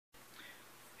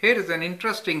Here is an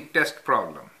interesting test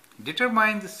problem.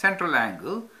 Determine the central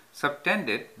angle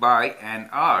subtended by an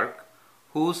arc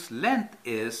whose length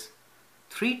is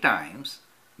 3 times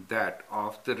that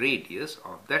of the radius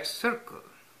of that circle.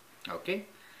 Okay,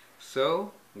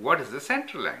 so what is the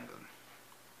central angle?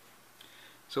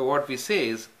 So what we say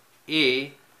is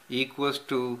A equals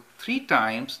to 3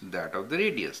 times that of the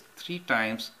radius, 3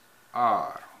 times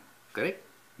r, correct?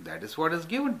 That is what is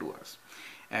given to us.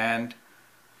 And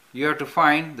you have to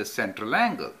find the central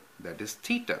angle, that is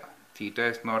theta. Theta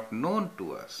is not known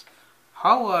to us.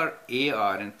 How are A,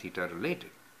 R and theta related?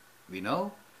 We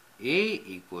know A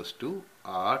equals to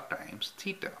R times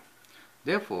theta.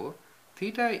 Therefore,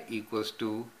 theta equals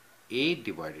to A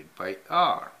divided by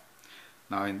R.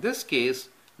 Now in this case,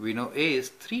 we know A is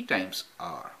 3 times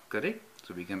R, correct?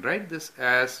 So we can write this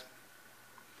as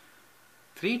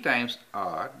 3 times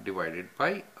R divided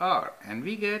by R, and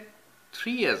we get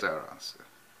 3 as our answer.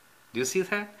 Do you see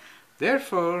that?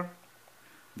 Therefore,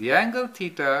 the angle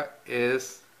theta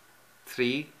is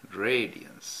 3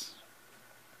 radians.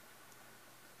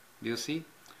 Do you see?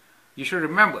 You should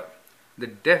remember the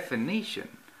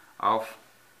definition of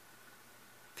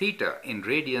theta in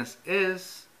radians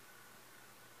is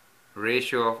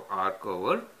ratio of arc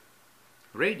over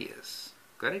radius,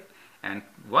 correct? And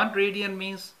 1 radian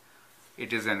means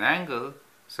it is an angle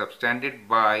subtended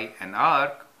by an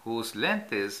arc whose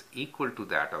length is equal to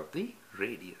that of the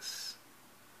radius,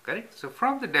 correct? So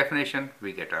from the definition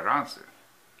we get our answer.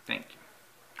 Thank you.